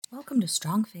Welcome to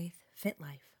Strong Faith, Fit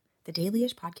Life, the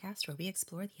daily-ish podcast where we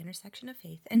explore the intersection of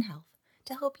faith and health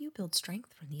to help you build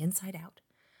strength from the inside out.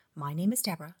 My name is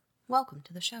Deborah. Welcome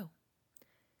to the show.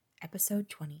 Episode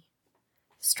 20.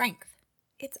 Strength.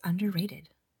 It's underrated.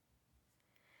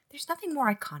 There's nothing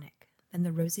more iconic than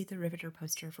the Rosie the Riveter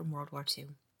poster from World War II.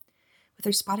 With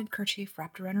her spotted kerchief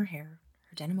wrapped around her hair,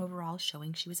 her denim overalls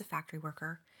showing she was a factory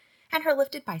worker, and her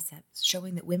lifted biceps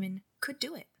showing that women could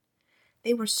do it.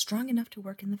 They were strong enough to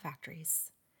work in the factories.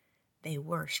 They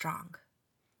were strong.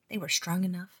 They were strong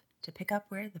enough to pick up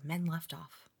where the men left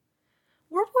off.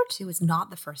 World War II is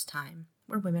not the first time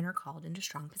where women are called into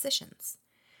strong positions.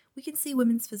 We can see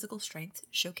women's physical strength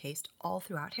showcased all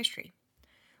throughout history.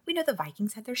 We know the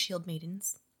Vikings had their shield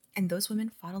maidens, and those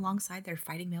women fought alongside their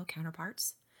fighting male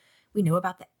counterparts. We know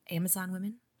about the Amazon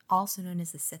women, also known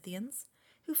as the Scythians,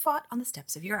 who fought on the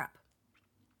steppes of Europe.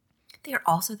 They are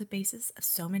also the basis of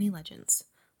so many legends.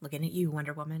 Looking at you,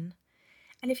 Wonder Woman.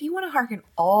 And if you want to harken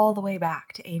all the way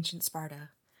back to ancient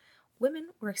Sparta, women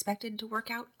were expected to work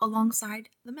out alongside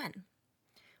the men.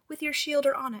 With your shield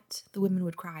or on it, the women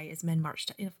would cry as men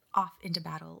marched off into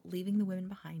battle, leaving the women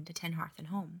behind to tend hearth and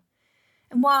home.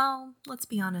 And while, let's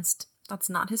be honest, that's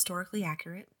not historically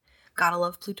accurate, gotta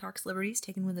love Plutarch's liberties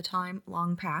taken with the time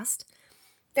long past,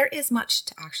 there is much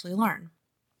to actually learn.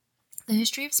 The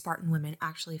history of Spartan women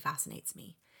actually fascinates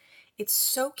me. It's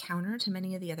so counter to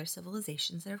many of the other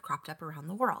civilizations that have cropped up around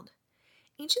the world.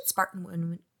 Ancient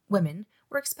Spartan women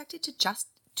were expected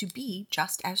to be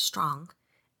just as strong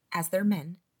as their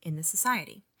men in the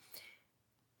society.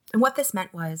 And what this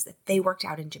meant was that they worked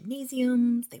out in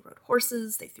gymnasiums, they rode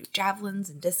horses, they threw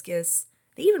javelins and discus,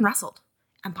 they even wrestled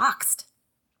and boxed.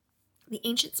 The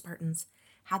ancient Spartans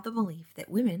had the belief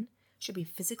that women should be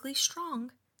physically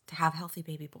strong to have healthy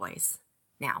baby boys.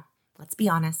 Now, let's be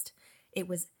honest, it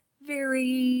was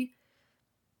very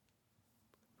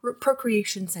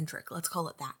procreation-centric, let's call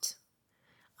it that.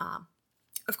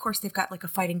 Of course, they've got like a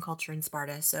fighting culture in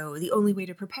Sparta, so the only way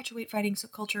to perpetuate fighting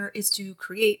culture is to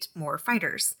create more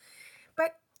fighters.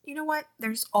 But you know what?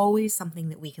 There's always something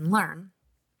that we can learn.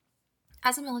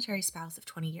 As a military spouse of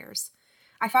 20 years,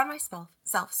 I found myself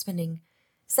sending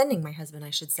my husband,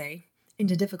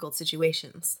 into difficult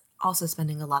situations. Also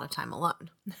spending a lot of time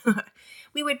alone.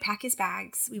 We would pack his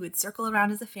bags, we would circle around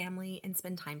as a family and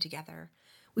spend time together.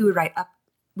 We would write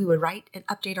and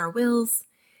update our wills.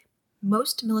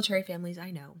 Most military families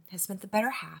I know have spent the better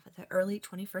half of the early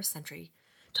 21st century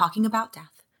talking about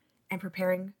death and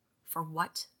preparing for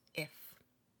what if.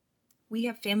 We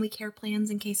have family care plans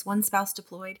in case one spouse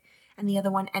deployed and the other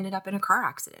one ended up in a car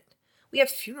accident. We have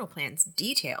funeral plans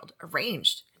detailed,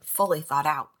 arranged, and fully thought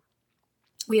out.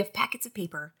 We have packets of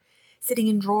paper sitting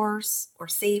in drawers or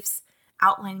safes,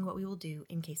 outlining what we will do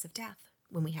in case of death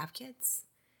when we have kids.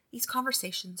 These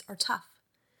conversations are tough,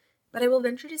 but I will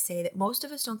venture to say that most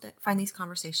of us don't find these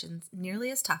conversations nearly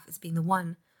as tough as being the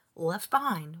one left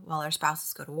behind while our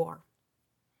spouses go to war.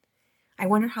 I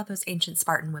wonder how those ancient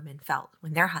Spartan women felt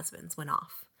when their husbands went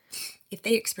off, if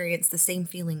they experienced the same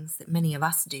feelings that many of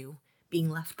us do, being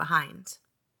left behind.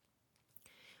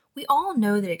 We all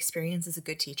know that experience is a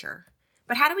good teacher.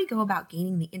 But how do we go about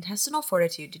gaining the intestinal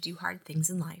fortitude to do hard things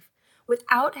in life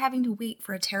without having to wait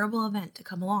for a terrible event to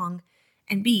come along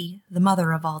and be the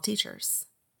mother of all teachers?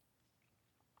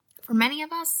 For many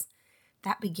of us,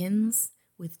 that begins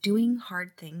with doing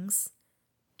hard things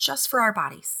just for our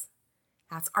bodies.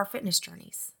 That's our fitness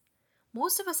journeys.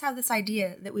 Most of us have this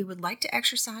idea that we would like to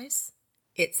exercise.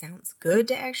 It sounds good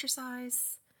to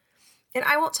exercise. And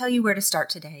I won't tell you where to start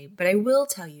today, but I will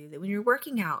tell you that when you're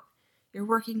working out, you're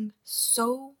working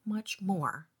so much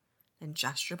more than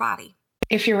just your body.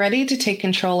 If you're ready to take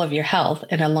control of your health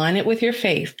and align it with your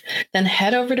faith, then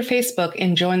head over to Facebook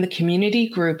and join the community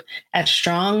group at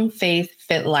Strong Faith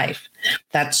Fit Life.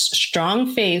 That's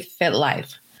Strong Faith Fit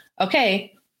Life.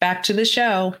 Okay, back to the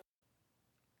show.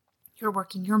 You're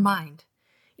working your mind.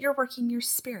 You're working your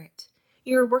spirit.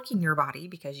 You're working your body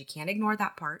because you can't ignore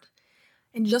that part.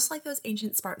 And just like those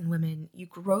ancient Spartan women, you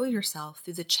grow yourself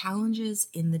through the challenges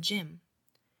in the gym.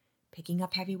 Picking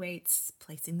up heavy weights,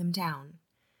 placing them down.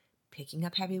 Picking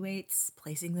up heavy weights,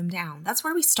 placing them down. That's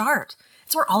where we start.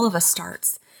 That's where all of us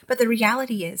starts. But the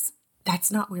reality is,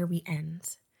 that's not where we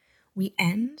end. We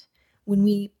end when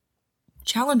we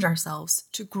challenge ourselves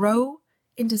to grow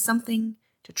into something,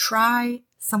 to try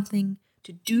something,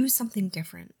 to do something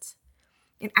different.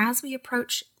 And as we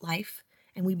approach life,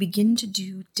 and we begin to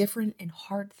do different and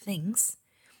hard things,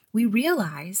 we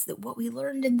realize that what we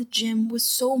learned in the gym was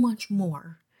so much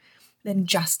more than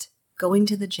just going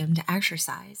to the gym to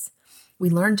exercise. We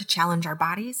learn to challenge our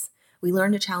bodies. We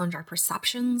learn to challenge our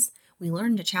perceptions. We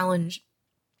learn to challenge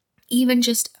even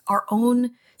just our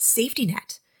own safety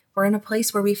net. We're in a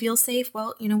place where we feel safe.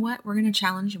 Well, you know what? We're going to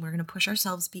challenge and we're going to push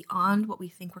ourselves beyond what we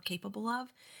think we're capable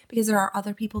of because there are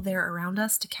other people there around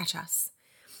us to catch us.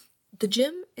 The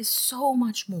gym is so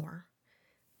much more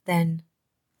than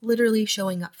literally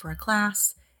showing up for a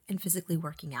class and physically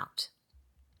working out.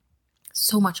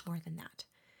 So much more than that.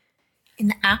 In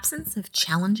the absence of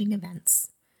challenging events,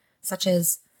 such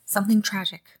as something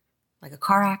tragic, like a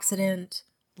car accident,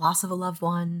 loss of a loved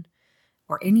one,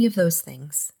 or any of those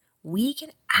things, we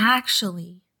can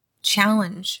actually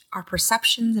challenge our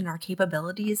perceptions and our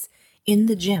capabilities in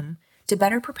the gym to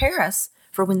better prepare us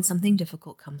for when something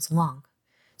difficult comes along.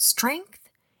 Strength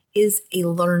is a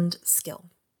learned skill.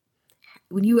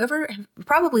 When you ever,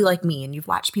 probably like me, and you've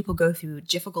watched people go through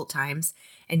difficult times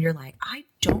and you're like, I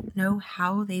don't know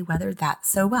how they weathered that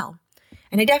so well.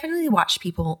 And I definitely watched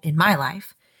people in my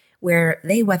life where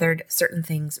they weathered certain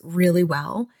things really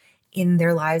well in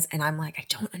their lives. And I'm like, I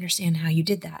don't understand how you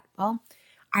did that. Well,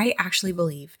 I actually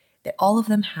believe that all of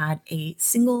them had a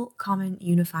single common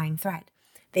unifying thread.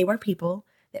 They were people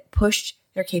that pushed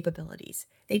their capabilities.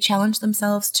 They challenged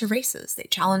themselves to races. They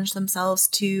challenged themselves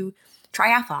to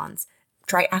triathlons,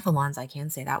 I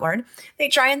can't say that word. They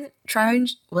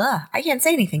I can't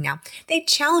say anything now. They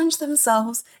challenged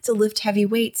themselves to lift heavy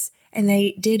weights, and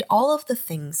they did all of the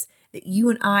things that you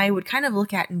and I would kind of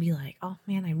look at and be like, oh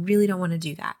man, I really don't want to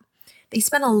do that. They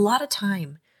spent a lot of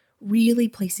time really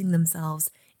placing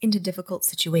themselves into difficult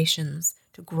situations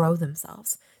to grow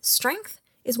themselves. Strength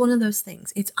is one of those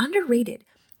things. It's underrated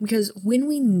because when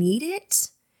we need it,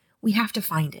 we have to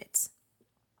find it.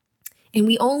 And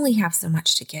we only have so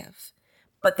much to give.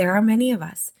 But there are many of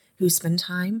us who spend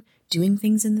time doing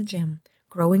things in the gym,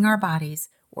 growing our bodies,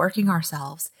 working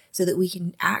ourselves so that we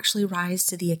can actually rise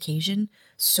to the occasion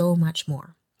so much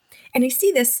more. And I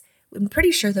see this, I'm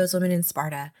pretty sure those women in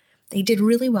Sparta, they did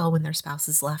really well when their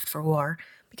spouses left for war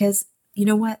because you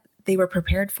know what? They were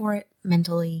prepared for it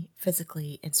mentally,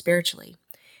 physically, and spiritually.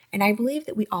 And I believe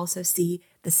that we also see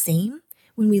the same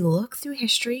when we look through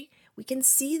history. We can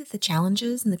see that the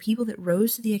challenges and the people that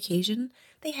rose to the occasion,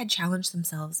 they had challenged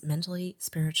themselves mentally,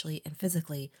 spiritually, and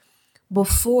physically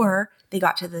before they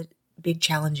got to the big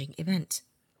challenging event.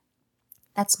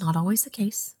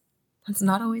 That's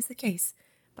not always the case.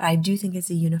 But I do think it's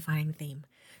a unifying theme.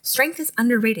 Strength is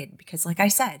underrated because, like I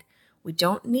said, we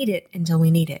don't need it until we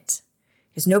need it.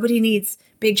 Because nobody needs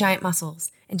big giant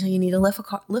muscles until you need to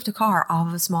lift a car off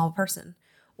of a small person.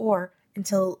 Or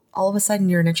until all of a sudden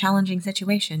you're in a challenging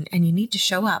situation and you need to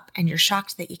show up and you're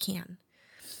shocked that you can.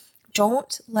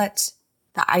 Don't let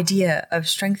the idea of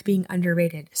strength being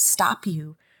underrated stop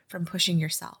you from pushing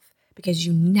yourself because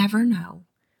you never know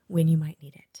when you might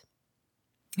need it.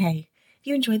 Hey, if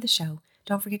you enjoyed the show,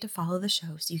 don't forget to follow the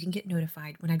show so you can get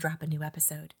notified when I drop a new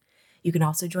episode. You can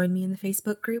also join me in the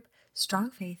Facebook group,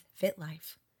 Strong Faith, Fit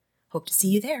Life. Hope to see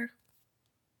you there.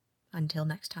 Until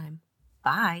next time,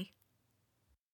 bye.